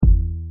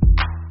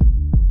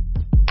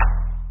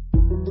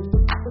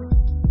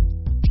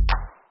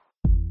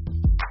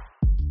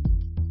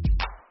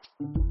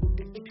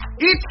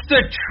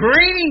the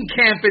training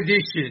camp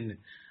edition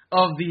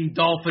of the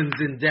Dolphins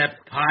in Depth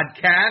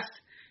podcast.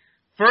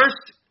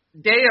 First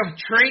day of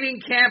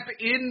training camp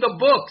in the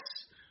books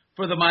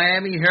for the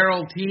Miami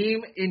Herald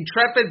team.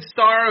 Intrepid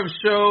star of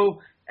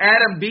show,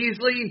 Adam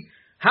Beasley.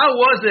 How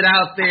was it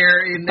out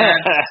there in that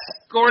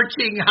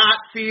scorching hot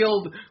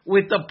field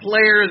with the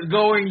players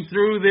going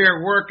through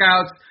their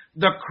workouts,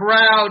 the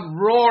crowd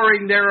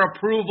roaring their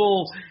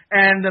approval,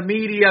 and the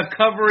media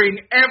covering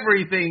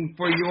everything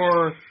for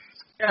your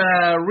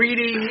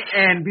reading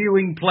and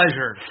viewing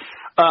pleasure?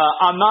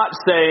 I'm not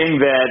saying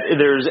that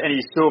there's any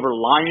silver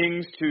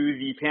linings to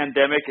the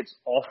pandemic. It's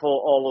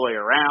awful all the way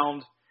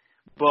around.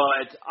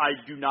 But I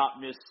do not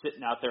miss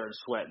sitting out there and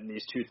sweating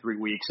these 2-3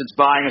 weeks. It's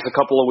buying us a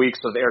couple of weeks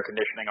of air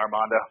conditioning,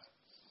 Armando.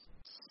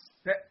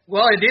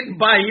 Well, it didn't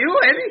buy you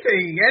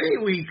anything,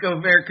 any week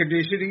of air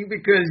conditioning,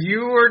 because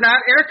you were not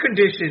air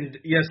conditioned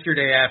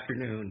yesterday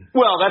afternoon.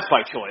 Well, that's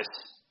by choice.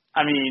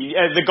 I mean,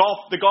 the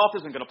golf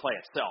isn't going to play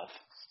itself.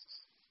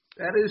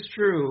 That is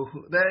true.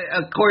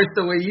 Of course,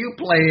 the way you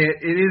play it,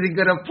 it isn't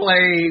going to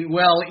play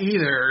well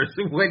either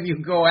when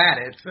you go at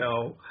it.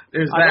 So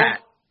there's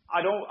that.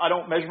 I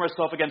don't measure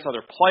myself against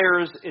other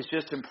players. It's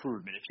just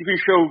improvement. If you can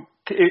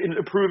show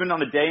improvement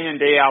on a day in and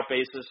day out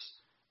basis,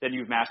 then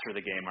you've mastered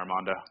the game,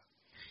 Armando.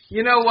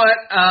 You know what?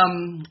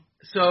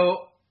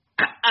 So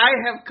I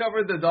have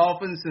covered the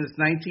Dolphins since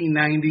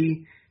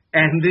 1990,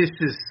 and this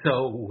is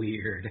so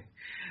weird.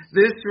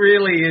 This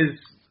really is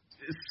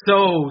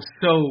so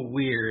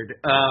weird.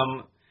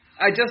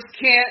 I just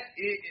can't.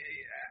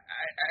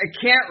 I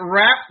can't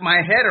wrap my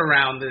head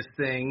around this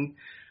thing.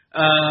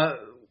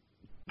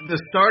 The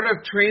start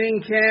of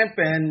training camp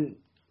and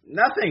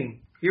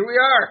nothing. Here we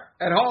are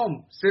at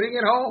home, sitting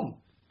at home.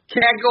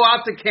 Can't go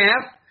out to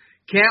camp.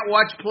 Can't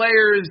watch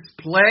players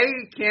play.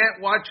 Can't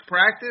watch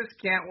practice.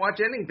 Can't watch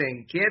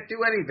anything. Can't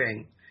do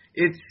anything.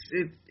 It's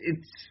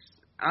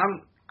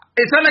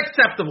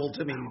unacceptable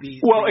to me.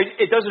 Well,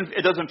 it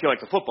doesn't feel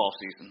like the football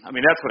season. I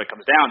mean, that's what it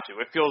comes down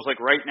to. It feels like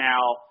right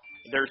now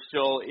they're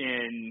still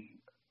in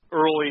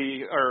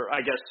early, or I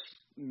guess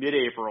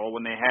mid-April,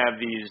 when they have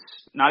these,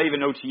 not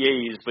even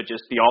OTAs, but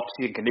just the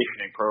off-season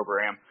conditioning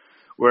program,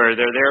 where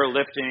they're there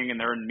lifting and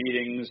they're in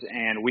meetings,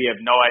 and we have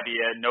no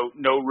idea,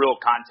 no real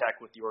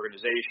contact with the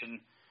organization.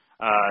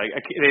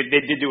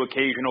 They did do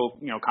occasional,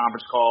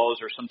 conference calls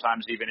or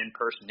sometimes even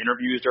in-person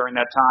interviews during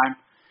that time.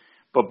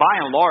 But by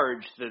and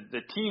large,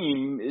 the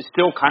team is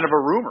still kind of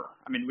a rumor.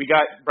 I mean, we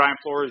got Brian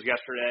Flores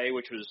yesterday,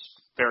 which was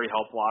very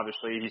helpful,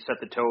 obviously. He set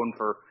the tone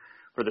for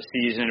the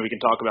season. We can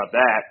talk about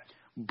that.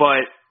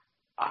 But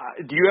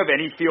do you have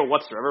any feel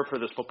whatsoever for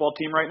this football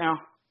team right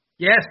now?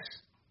 Yes,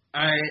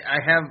 I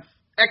have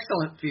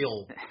excellent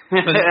feel.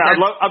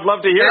 I'd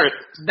love to hear it.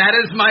 That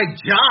is my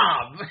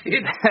job.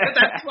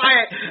 That's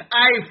why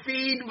I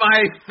feed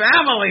my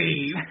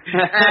family,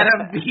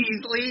 Adam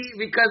Beasley,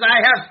 because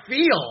I have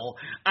feel.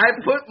 I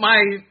put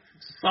my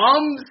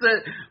thumbs,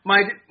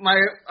 my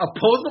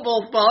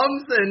opposable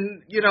thumbs,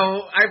 and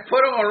I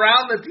put them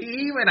around the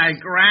team, and I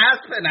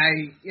grasp, and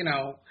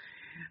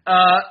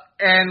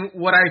and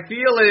what I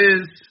feel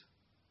is,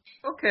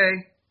 okay,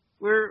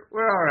 we're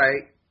all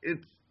right.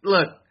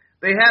 Look,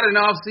 they had an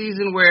off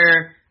season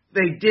where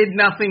they did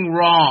nothing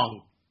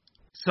wrong,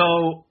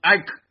 so I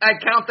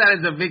count that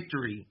as a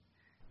victory.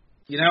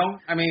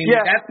 I mean,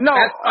 that's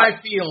how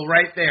I feel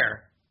right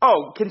there.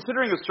 Oh,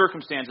 considering the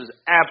circumstances,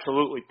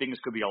 absolutely things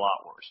could be a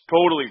lot worse.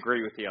 Totally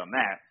agree with you on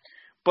that.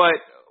 But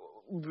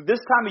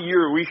this time of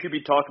year, we should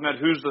be talking about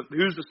who's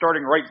the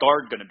starting right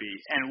guard going to be,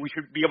 and we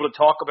should be able to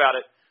talk about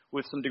it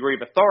with some degree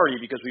of authority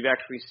because we've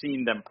actually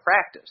seen them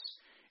practice.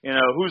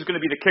 Who's going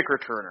to be the kick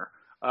returner?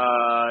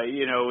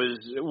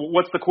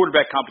 What's the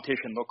quarterback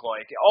competition look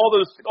like? All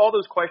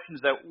those questions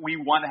that we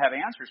want to have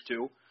answers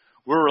to,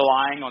 we're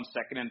relying on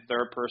second and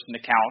third person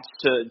accounts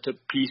to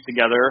piece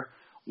together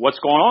what's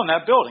going on in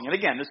that building. And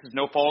again, this is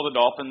no fault of the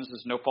Dolphins,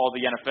 this is no fault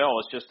of the NFL.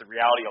 It's just the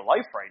reality of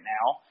life right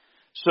now.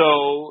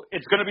 So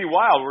it's going to be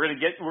wild. We're going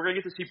to get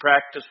to see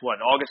practice.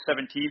 August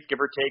 17th, give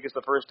or take, is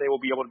the first day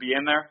we'll be able to be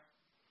in there.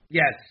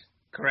 Yes.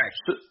 Correct.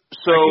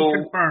 So I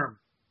can confirm.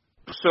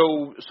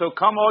 So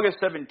come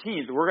August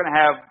 17th, we're going to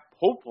have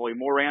hopefully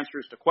more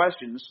answers to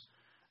questions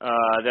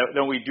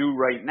than we do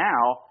right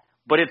now.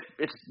 But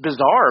it's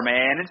bizarre,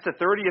 man. It's the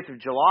 30th of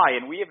July,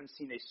 and we haven't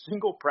seen a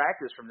single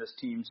practice from this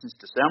team since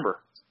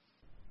December.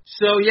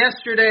 So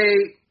yesterday,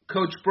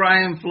 Coach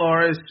Brian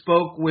Flores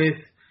spoke with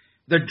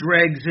the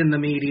dregs in the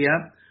media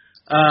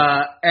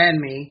and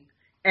me.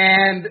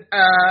 And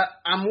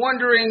I'm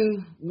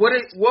wondering, what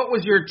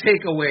was your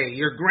takeaway,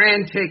 your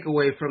grand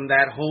takeaway from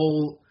that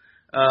whole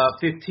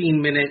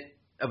 15-minute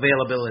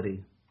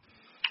availability?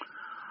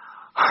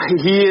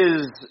 He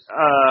is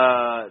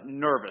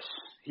nervous.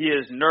 He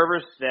is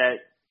nervous that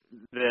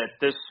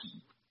this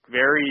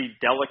very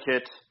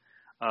delicate,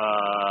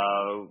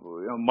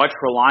 much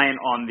reliant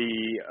on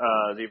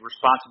the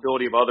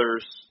responsibility of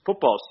others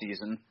football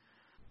season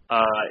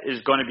is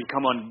going to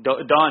become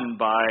undone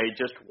by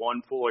just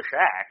one foolish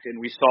act. And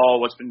we saw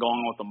what's been going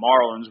on with the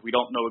Marlins. We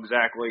don't know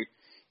exactly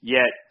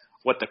yet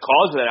what the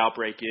cause of that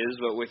outbreak is,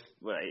 but with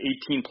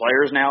 18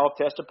 players now have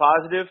tested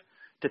positive,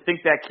 to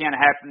think that can't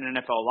happen in an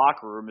NFL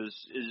locker room is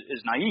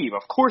naive.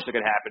 Of course it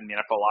could happen in the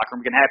NFL locker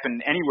room. It can happen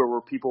anywhere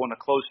where people in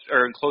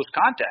close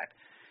contact.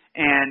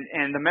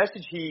 And the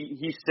message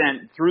he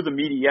sent through the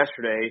media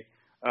yesterday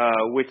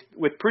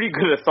with pretty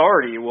good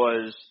authority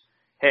was,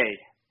 hey,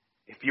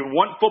 if you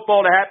want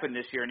football to happen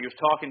this year, and he was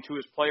talking to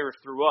his players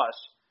through us,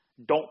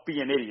 don't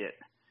be an idiot.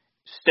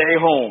 Stay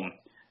home.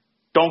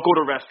 Don't go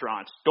to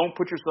restaurants. Don't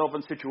put yourself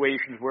in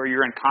situations where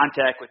you're in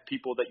contact with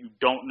people that you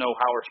don't know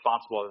how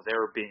responsible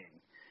they're being.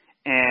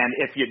 And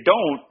if you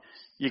don't,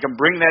 you can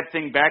bring that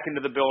thing back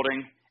into the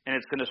building, and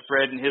it's going to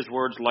spread, in his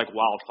words, like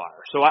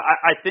wildfire. So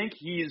I think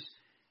he's,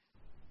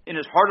 in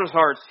his heart of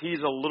hearts,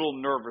 he's a little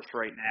nervous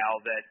right now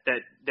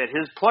that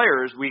his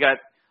players, we got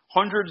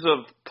hundreds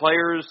of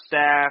players,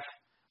 staff,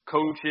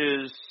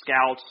 coaches,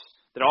 scouts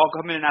that all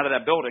come in and out of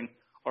that building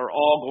are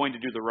all going to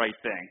do the right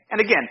thing. And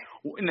again,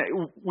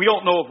 we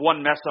don't know if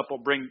one mess up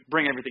will bring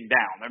everything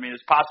down. I mean,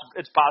 it's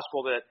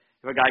possible that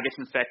if a guy gets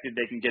infected,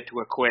 they can get to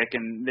it quick,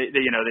 and they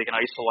can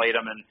isolate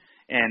him,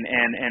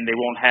 and they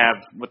won't have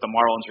what the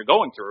Marlins are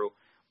going through.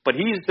 But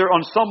he's there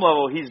on some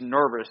level. He's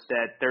nervous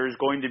that there's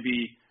going to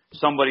be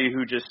somebody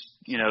who just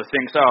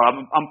thinks, oh,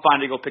 I'm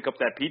fine to go pick up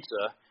that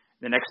pizza.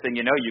 The next thing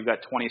you know, you've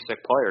got 20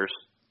 sick players.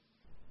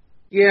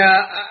 Yeah,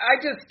 I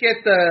just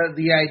get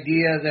the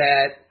idea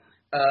that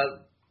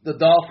the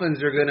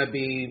Dolphins are going to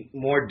be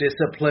more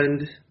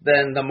disciplined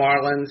than the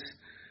Marlins.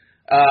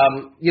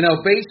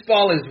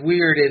 Baseball is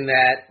weird in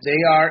that they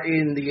are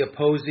in the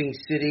opposing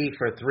city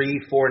for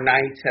 3-4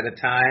 nights at a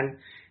time,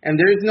 and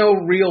there's no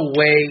real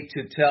way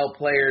to tell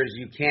players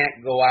you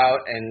can't go out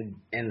and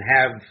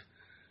have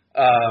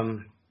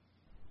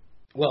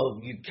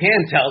you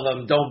can tell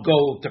them don't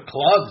go to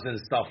clubs and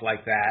stuff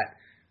like that,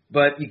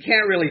 but you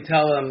can't really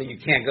tell them you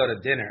can't go to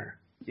dinner.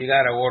 You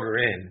got to order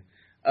in.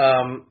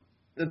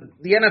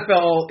 The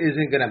NFL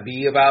isn't going to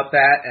be about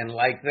that and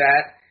like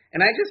that.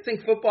 And I just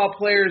think football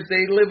players,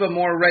 they live a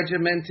more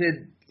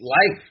regimented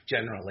life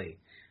generally.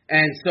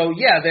 And so,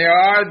 yeah, there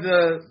are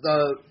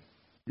the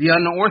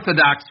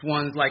unorthodox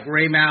ones like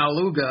Ray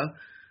Maluga,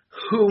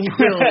 who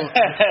will...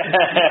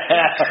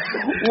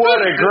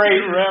 What a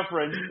great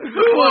reference.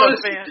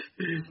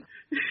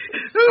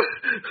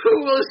 Who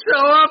will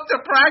show up to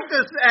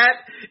practice at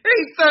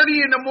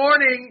 8:30 in the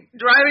morning,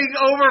 driving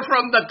over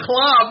from the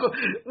club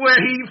where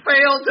he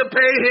failed to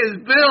pay his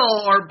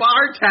bill or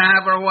bar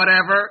tab or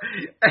whatever,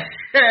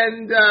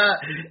 and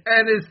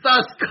is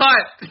thus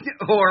cut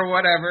or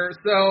whatever.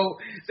 So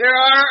there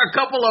are a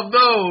couple of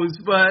those,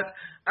 but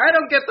I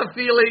don't get the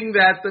feeling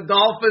that the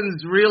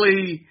Dolphins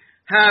really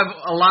have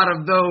a lot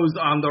of those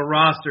on the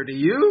roster. Do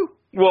you?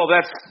 Well,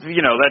 that's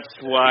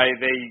why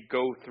they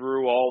go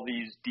through all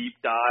these deep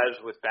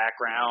dives with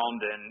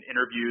background and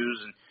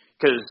interviews, and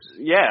because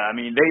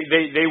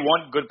they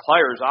want good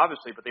players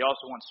obviously, but they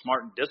also want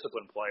smart and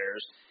disciplined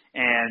players,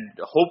 and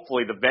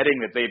hopefully the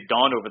vetting that they've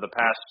done over the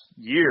past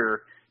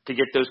year to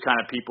get those kind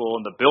of people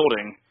in the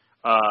building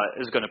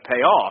is going to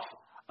pay off.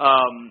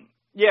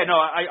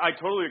 I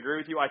totally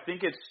agree with you. I think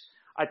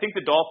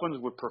the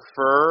Dolphins would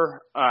prefer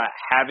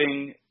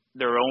having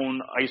their own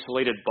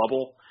isolated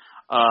bubble.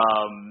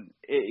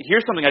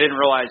 Here's something I didn't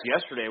realize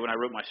yesterday when I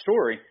wrote my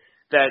story,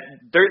 that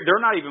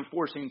they're not even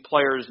forcing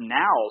players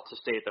now to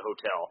stay at the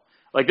hotel.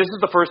 Like, this is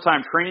the first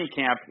time training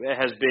camp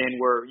has been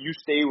where you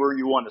stay where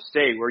you want to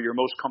stay, where you're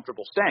most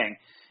comfortable staying.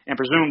 And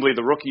presumably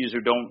the rookies who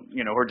don't,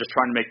 who are just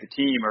trying to make the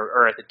team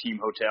are at the team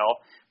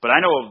hotel. But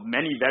I know of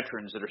many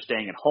veterans that are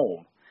staying at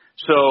home.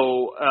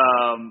 So,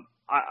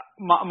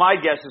 my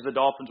guess is the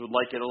Dolphins would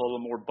like it a little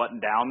more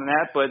buttoned down than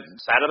that, but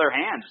it's out of their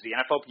hands. The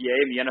NFLPA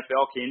and the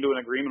NFL came to an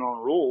agreement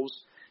on rules,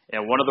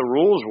 and one of the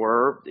rules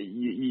were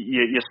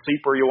you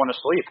sleep where you want to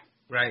sleep.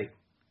 Right.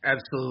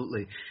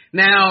 Absolutely.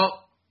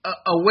 Now,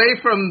 away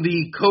from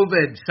the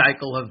COVID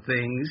cycle of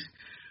things,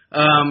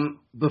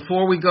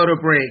 before we go to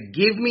break,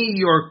 give me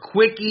your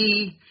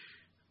quickie,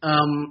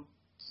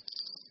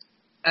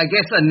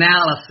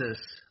 analysis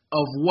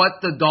of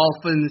what the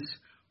Dolphins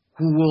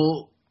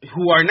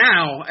who are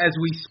now, as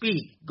we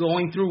speak,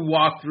 going through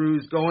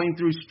walkthroughs, going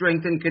through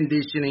strength and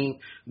conditioning,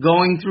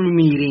 going through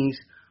meetings,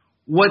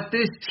 what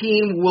this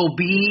team will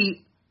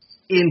be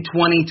in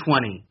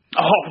 2020.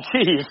 Oh,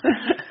 geez.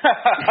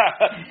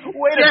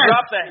 Way to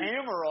drop the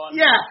hammer on.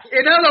 Yeah,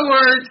 in other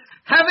words,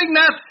 having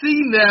not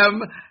seen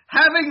them,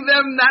 having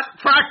them not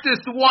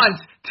practiced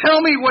once,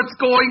 tell me what's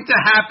going to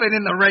happen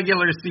in the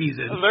regular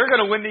season. They're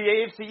going to win the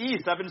AFC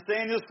East. I've been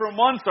saying this for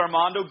months,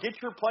 Armando.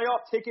 Get your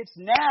playoff tickets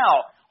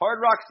now. Hard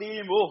Rock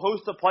Stadium will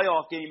host a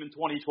playoff game in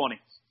 2020.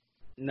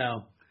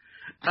 No.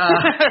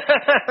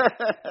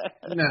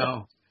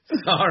 No.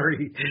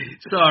 Sorry.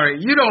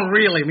 You don't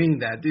really mean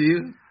that, do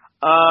you?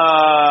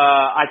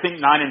 I think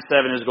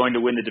 9-7 is going to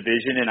win the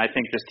division, and I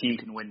think this team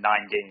can win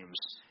 9 games.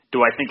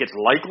 Do I think it's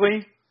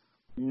likely?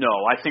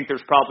 No. I think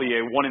there's probably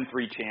a 1 in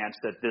 3 chance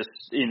that the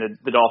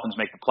Dolphins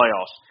make the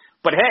playoffs.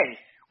 But hey,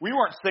 we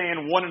weren't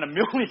saying 1 in a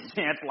million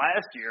chance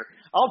last year.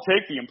 I'll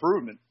take the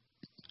improvement.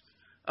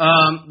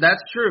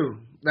 That's true.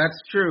 That's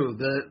true.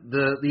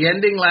 The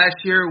ending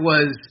last year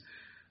was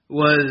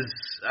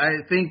I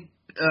think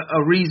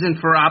a reason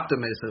for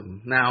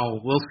optimism. Now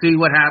we'll see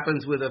what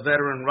happens with a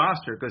veteran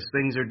roster because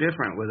things are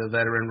different with a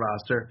veteran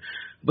roster.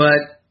 But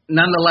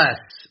nonetheless,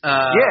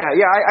 I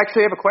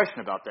actually have a question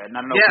about that, and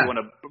I don't know if you want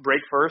to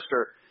break first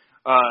or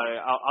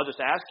I'll just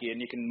ask you,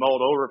 and you can mull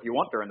it over if you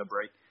want during the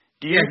break.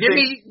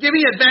 Give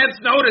me advance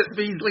notice,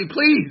 Beasley,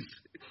 please.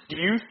 Do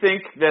you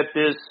think that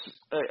this,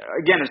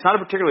 again, it's not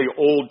a particularly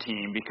old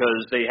team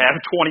because they have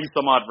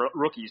 20-some-odd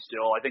rookies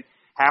still. I think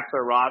half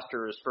their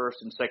roster is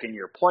first- and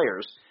second-year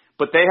players.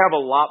 But they have a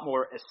lot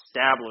more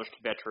established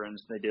veterans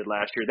than they did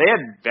last year. They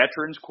had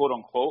veterans,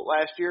 quote-unquote,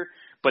 last year,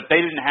 but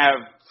they didn't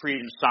have free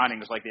agent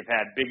signings like they've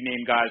had.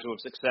 Big-name guys who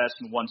have success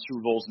and won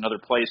Super Bowls in other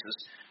places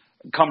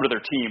come to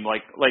their team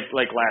like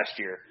last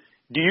year.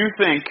 Do you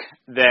think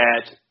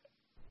that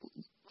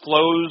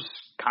Flo's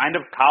kind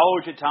of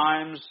college at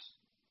times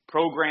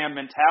program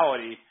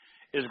mentality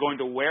is going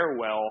to wear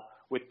well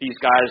with these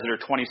guys that are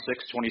 26,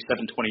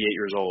 27, 28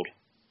 years old?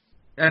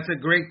 That's a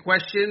great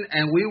question,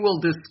 and we will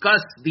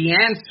discuss the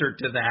answer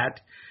to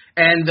that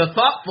and the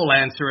thoughtful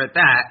answer at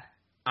that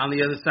on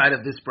the other side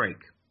of this break.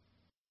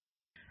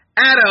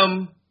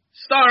 Adam,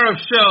 star of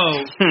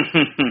show,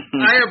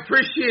 I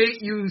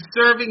appreciate you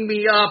serving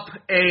me up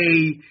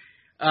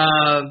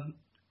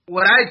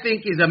what I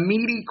think is a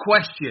meaty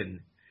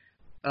question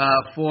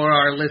for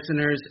our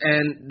listeners,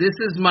 and this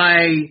is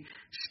my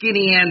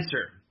skinny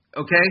answer,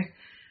 okay?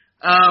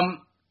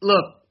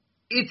 Look,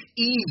 it's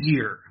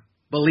easier,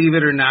 believe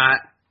it or not,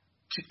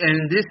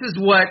 and this is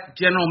what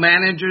general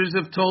managers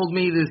have told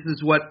me, this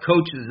is what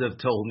coaches have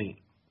told me.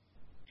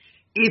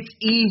 It's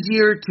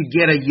easier to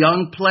get a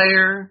young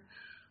player,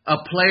 a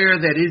player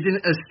that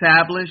isn't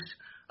established,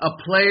 a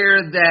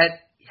player that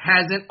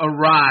hasn't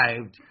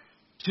arrived,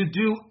 to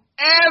do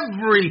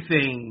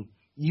everything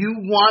you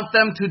want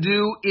them to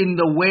do in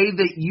the way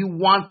that you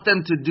want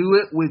them to do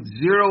it with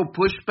zero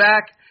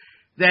pushback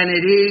than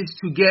it is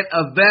to get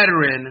a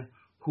veteran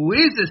who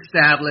is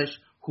established,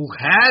 who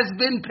has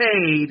been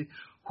paid,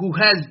 who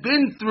has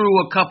been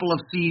through a couple of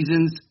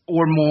seasons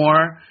or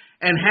more,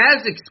 and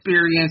has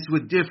experience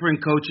with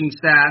different coaching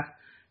staff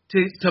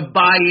to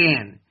buy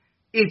in.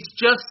 It's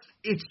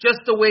just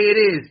the way it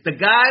is. The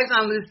guys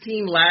on this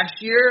team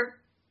last year,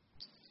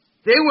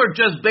 they were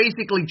just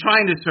basically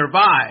trying to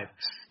survive.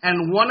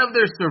 And one of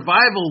their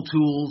survival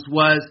tools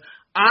was,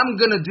 I'm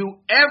going to do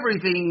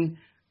everything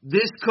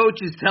this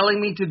coach is telling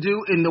me to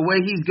do in the way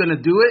he's going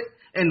to do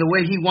it and the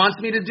way he wants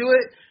me to do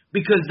it,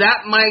 because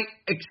that might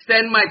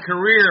extend my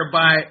career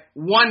by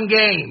one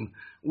game,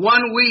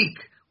 1 week,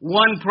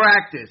 one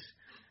practice,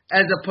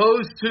 as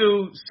opposed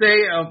to,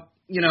 say,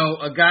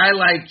 a guy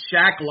like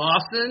Shaq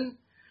Lawson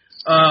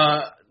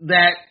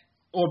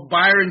or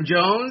Byron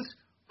Jones,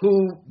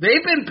 who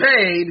they've been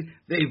paid,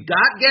 they've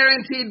got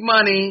guaranteed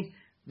money,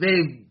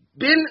 they've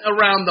been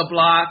around the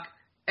block,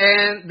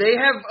 and they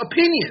have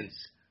opinions.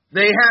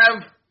 They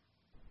have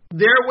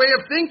their way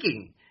of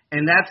thinking,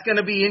 and that's going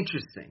to be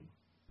interesting.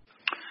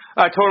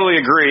 I totally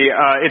agree.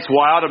 It's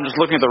wild. I'm just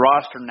looking at the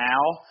roster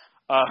now.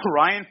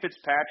 Ryan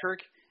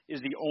Fitzpatrick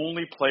is the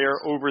only player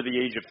over the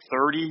age of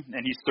 30,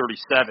 and he's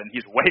 37.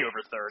 He's way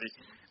over 30.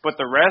 But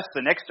the rest,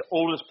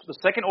 the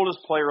second oldest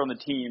player on the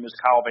team is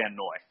Kyle Van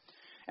Noy.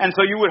 And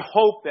so you would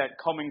hope that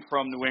coming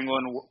from New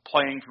England,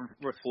 playing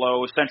with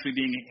Flo, essentially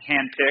being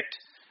handpicked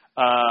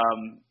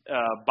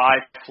by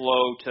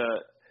Flo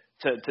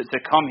to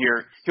come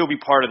here, he'll be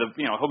part of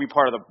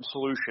the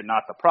solution,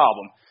 not the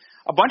problem.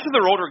 A bunch of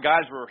their older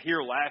guys were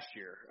here last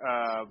year.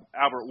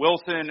 Albert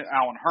Wilson,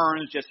 Alan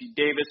Hearns, Jesse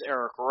Davis,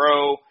 Eric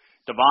Rowe,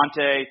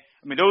 Devontae.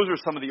 I mean, those are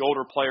some of the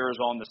older players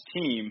on this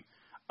team.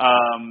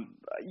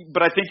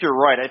 But I think you're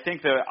right. I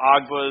think the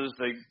Ogbas,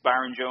 the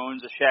Byron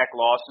Jones, the Shaq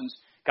Lawsons,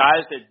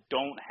 guys that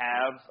don't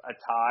have a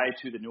tie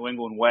to the New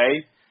England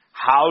way,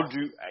 how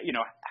do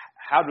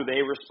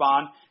they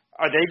respond?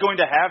 Are they going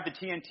to have the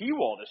TNT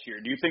wall this year?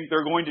 Do you think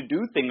they're going to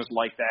do things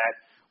like that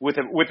with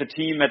a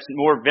team that's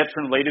more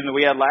veteran-laden than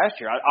we had last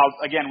year?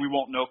 Again, we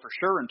won't know for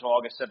sure until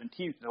August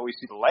 17th until we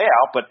see the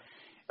layout. But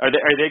are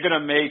they going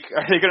to make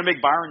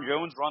Byron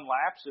Jones run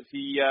laps if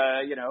he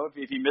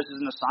misses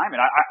an assignment?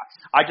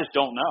 I just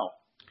don't know.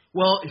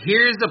 Well,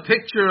 here's a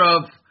picture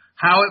of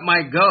how it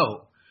might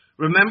go.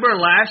 Remember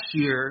last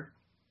year,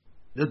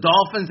 the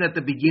Dolphins at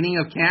the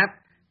beginning of camp,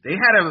 they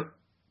had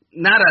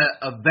not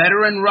a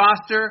veteran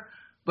roster,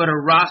 but a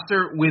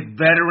roster with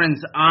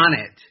veterans on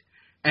it.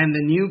 And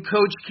the new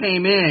coach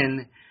came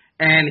in,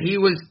 and he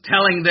was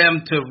telling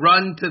them to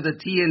run to the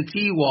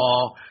TNT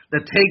wall, the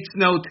takes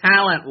no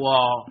talent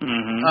wall,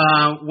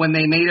 when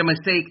they made a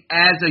mistake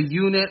as a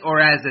unit or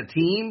as a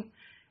team.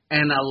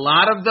 And a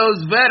lot of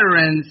those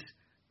veterans,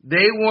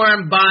 they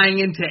weren't buying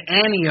into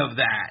any of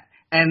that.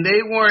 And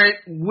they weren't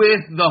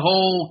with the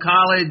whole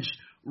college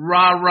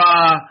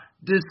rah-rah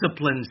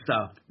discipline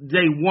stuff.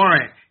 They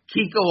weren't.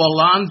 Kiko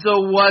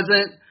Alonso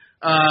wasn't.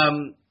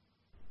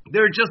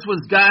 There just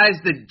was guys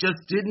that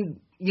just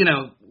didn't,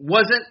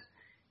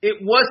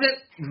 it wasn't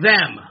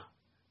them.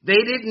 They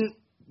didn't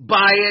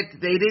buy it.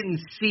 They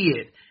didn't see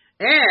it.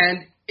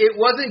 And it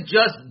wasn't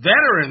just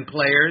veteran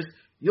players.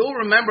 You'll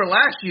remember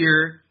last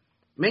year,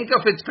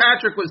 Minkah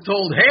Fitzpatrick was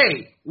told,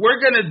 hey, we're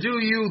going to do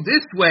you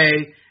this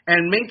way.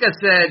 And Minkah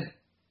said,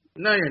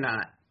 no, you're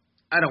not.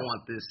 I don't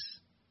want this.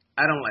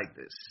 I don't like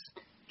this.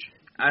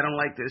 I don't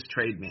like this.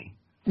 Trade me.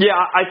 Yeah,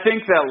 I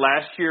think that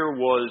last year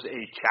was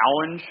a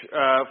challenge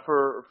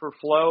for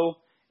Flo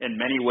in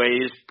many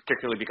ways,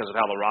 particularly because of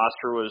how the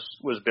roster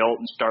was built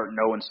and starting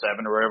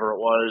 0-7 or whatever it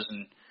was,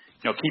 and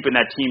keeping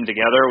that team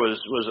together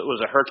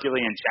was a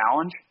Herculean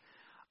challenge.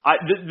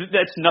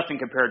 That's nothing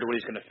compared to what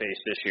he's going to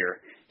face this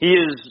year. He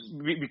is,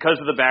 because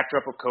of the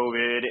backdrop of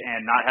COVID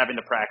and not having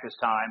the practice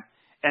time,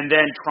 and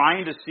then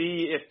trying to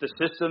see if the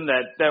system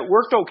that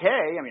worked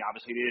okay. I mean,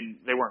 obviously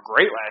they weren't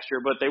great last year,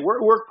 but they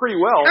worked pretty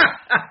well.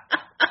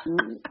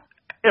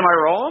 Am I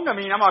wrong? I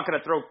mean, I'm not going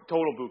to throw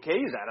total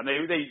bouquets at them.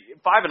 They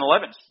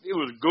 5-11. It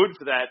was good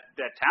for that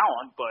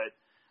talent, but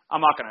I'm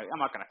not going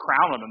to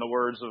crown them in the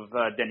words of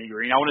Denny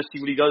Green. I want to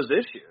see what he does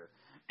this year.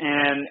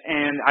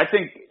 And I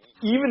think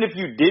even if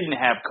you didn't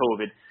have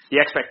COVID, the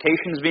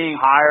expectations being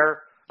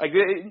higher, like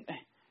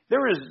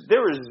there was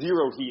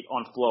zero heat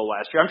on Flo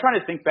last year. I'm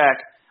trying to think back.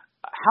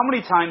 How many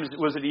times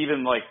was it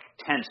even like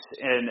tense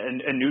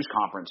in a news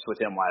conference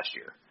with him last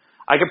year?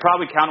 I could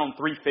probably count on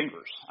 3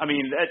 fingers. I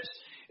mean, that's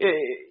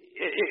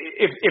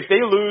if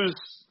they lose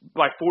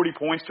by 40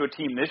 points to a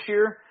team this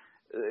year,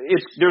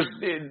 the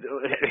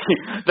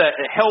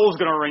hell's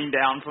going to rain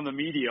down from the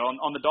media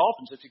on the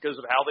Dolphins. It's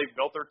because of how they've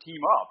built their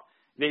team up.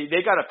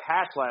 They got a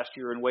patch last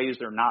year in ways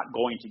they're not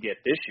going to get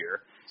this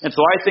year. And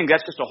so I think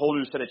that's just a whole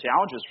new set of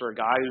challenges for a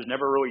guy who's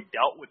never really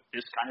dealt with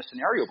this kind of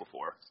scenario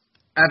before.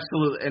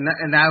 Absolutely,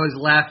 and I was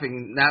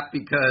laughing not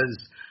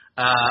because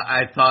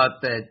I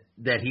thought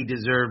that he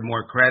deserved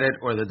more credit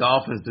or the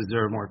Dolphins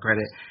deserve more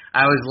credit.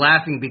 I was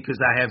laughing because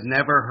I have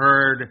never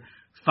heard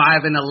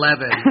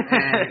 5-11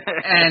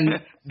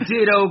 and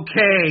did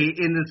okay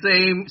in the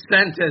same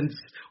sentence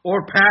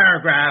or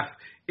paragraph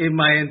in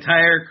my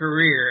entire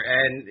career,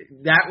 and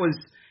that was,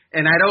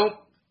 and I don't,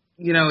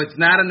 it's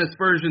not an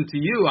aspersion to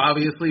you,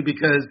 obviously,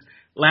 because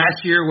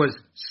last year was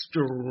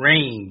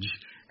strange.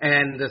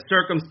 And the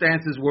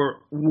circumstances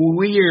were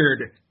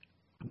weird,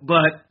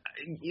 but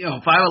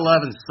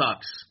 5-11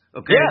 sucks.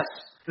 Okay. Yes,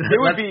 it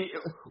would be.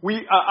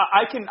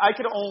 I can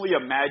only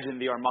imagine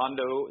the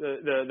Armando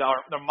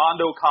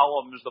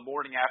columns the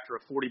morning after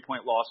a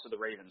 40-point loss to the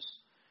Ravens,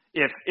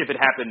 if it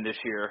happened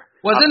this year.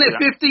 Wasn't it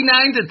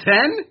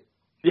 59-10?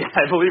 Yeah,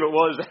 I believe it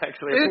was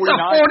actually. It's a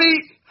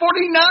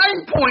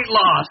 49-point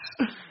loss.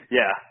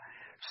 Yeah.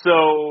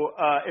 So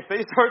if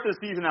they start the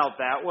season out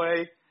that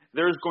way,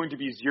 there's going to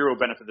be zero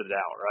benefit of the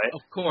doubt, right?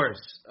 Of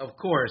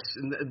course.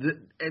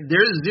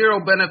 There's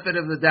zero benefit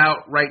of the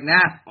doubt right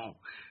now.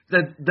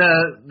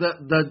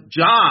 The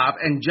job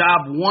and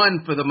job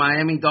one for the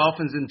Miami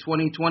Dolphins in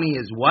 2020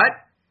 is what?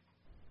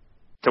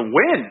 To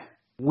win.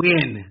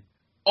 Win.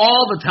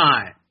 All the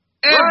time.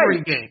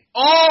 Every game.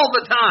 All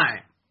the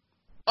time.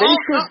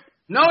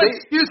 No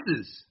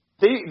excuses.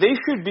 They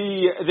should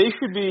be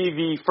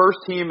the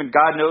first team in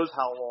God knows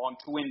how long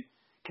to win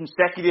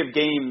consecutive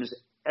games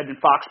in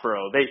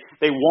Foxborough.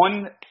 They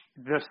won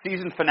the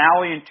season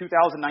finale in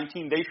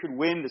 2019. They should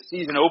win the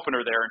season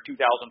opener there in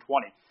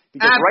 2020.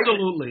 Because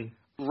absolutely.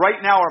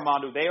 Right now,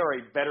 Armando, they are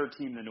a better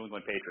team than New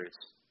England Patriots.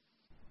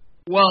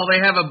 Well, they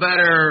have a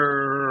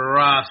better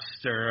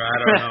roster. I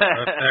don't know.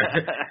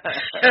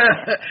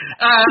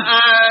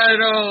 I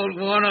don't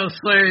want to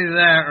say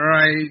that,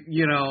 right?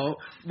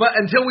 But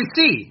until we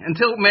see,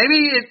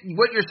 maybe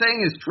what you're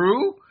saying is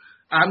true.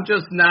 I'm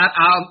just not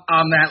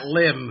on that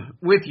limb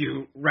with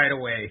you right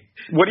away.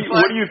 What do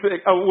you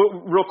think?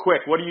 Real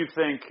quick, what do you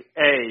think?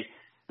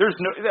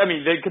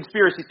 The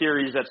conspiracy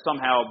theories that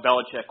somehow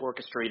Belichick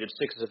orchestrated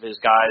 6 of his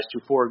guys to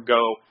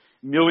forego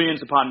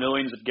millions upon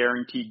millions of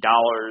guaranteed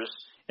dollars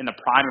in the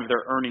prime of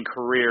their earning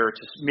career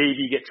to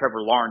maybe get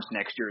Trevor Lawrence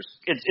next year.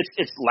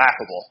 It's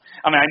laughable.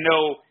 I mean, I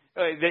know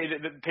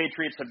the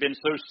Patriots have been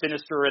so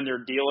sinister in their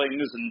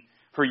dealings and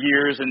for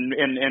years, and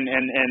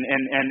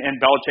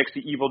Belichick's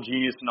the evil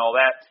genius and all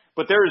that.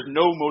 But there is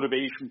no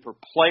motivation for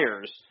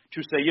players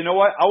to say, you know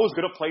what, I was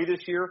going to play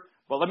this year,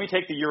 but let me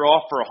take the year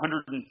off for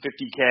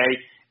 $150K,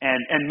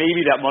 and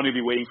maybe that money will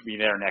be waiting for me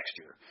there next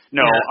year.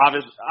 No, yeah.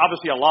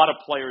 Obviously a lot of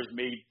players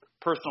made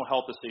personal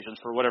health decisions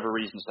for whatever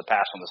reasons to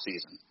pass on the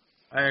season.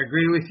 I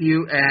agree with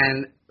you,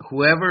 and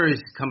whoever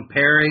is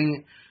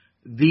comparing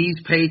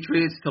these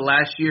Patriots to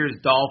last year's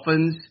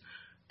Dolphins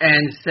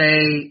and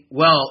say,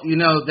 well,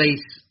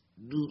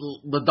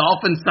 the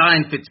Dolphins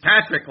signed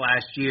Fitzpatrick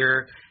last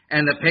year,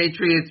 and the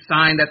Patriots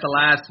signed at the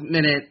last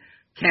minute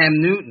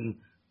Cam Newton.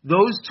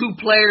 Those 2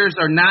 players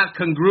are not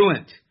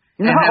congruent.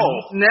 No. And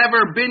have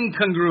never been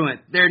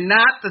congruent. They're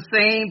not the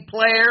same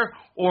player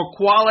or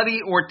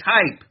quality or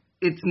type.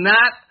 It's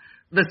not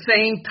the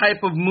same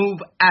type of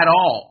move at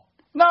all.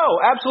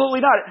 No, absolutely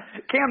not.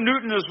 Cam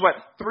Newton is, 3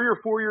 or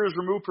 4 years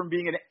removed from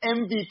being an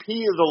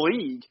MVP of the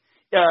league.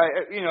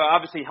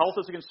 Obviously health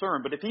is a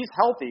concern, but if he's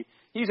healthy,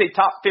 he's a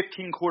top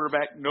 15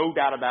 quarterback, no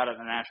doubt about it, in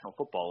the National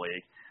Football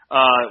League.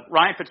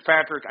 Ryan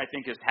Fitzpatrick, I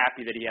think, is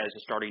happy that he has a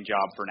starting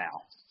job for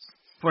now.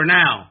 For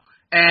now.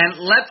 And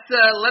let's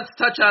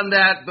touch on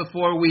that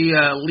before we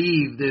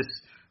leave this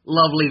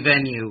lovely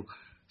venue.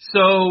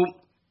 So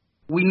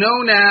we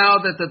know now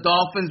that the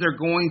Dolphins are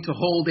going to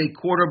hold a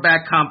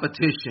quarterback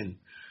competition.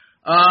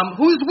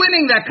 Who's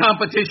winning that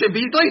competition,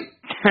 Beasley?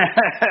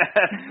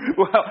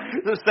 Well,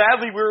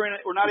 sadly,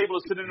 we're not able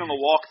to sit in on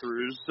the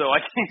walkthroughs, so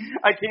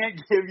I can't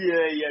give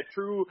you a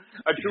true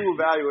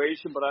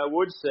evaluation. But I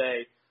would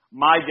say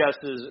my guess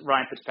is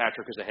Ryan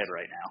Fitzpatrick is ahead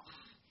right now.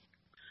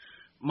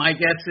 My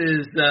guess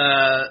is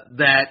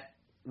that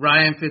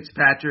Ryan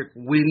Fitzpatrick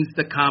wins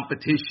the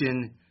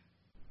competition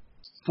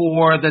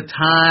for the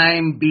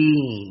time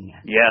being.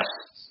 Yes.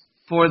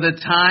 For the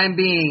time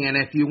being. And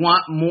if you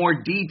want more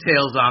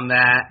details on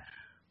that,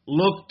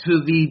 look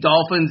to the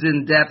Dolphins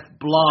In Depth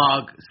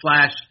blog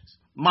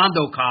 /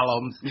 Mondo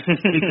columns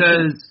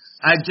because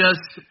I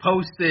just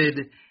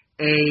posted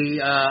a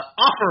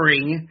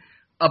offering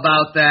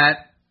about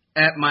that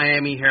at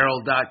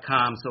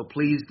MiamiHerald.com. So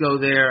please go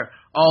there.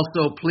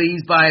 Also,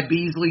 please buy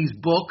Beasley's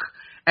book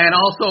and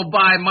also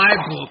buy my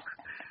book,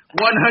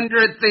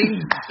 100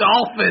 Things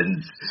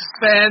Dolphins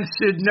Fans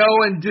Should Know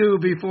and Do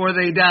Before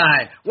They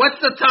Die.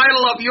 What's the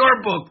title of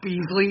your book,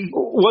 Beasley?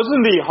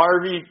 Wasn't the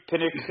Harvey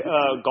Pinnock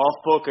golf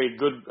book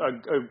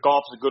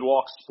Golf's a Good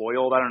Walk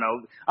Spoiled? I don't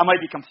know. I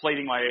might be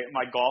conflating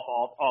my golf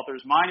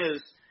authors. Mine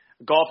is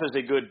Golf is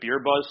a Good Beer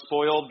Buzz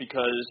Spoiled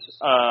because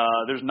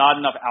there's not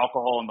enough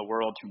alcohol in the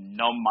world to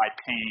numb my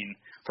pain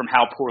from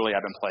how poorly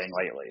I've been playing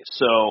lately.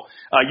 So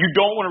you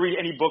don't want to read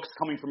any books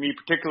coming from me,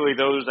 particularly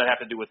those that have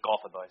to do with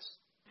golf advice.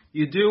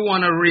 You do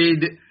want to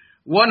read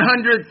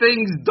 100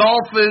 Things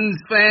Dolphins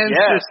Fans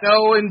Should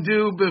Know and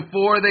Do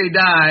Before They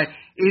Die.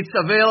 It's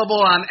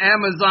available on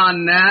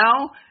Amazon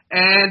now,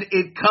 and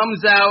it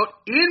comes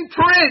out in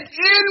print,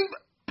 in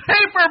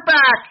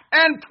paperback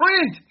and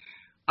print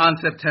on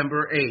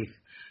September 8th.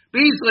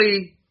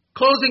 Beasley,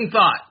 closing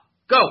thought.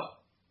 Go.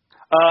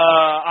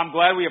 I'm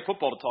glad we have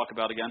football to talk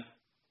about again.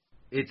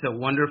 It's a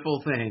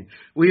wonderful thing.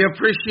 We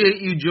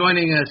appreciate you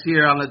joining us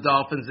here on the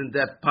Dolphins In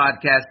Depth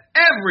podcast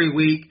every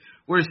week,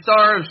 where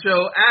star of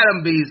show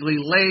Adam Beasley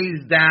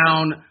lays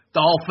down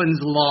Dolphins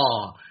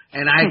law,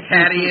 and I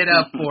caddy it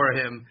up for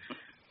him.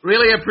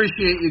 Really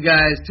appreciate you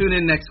guys. Tune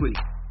in next week.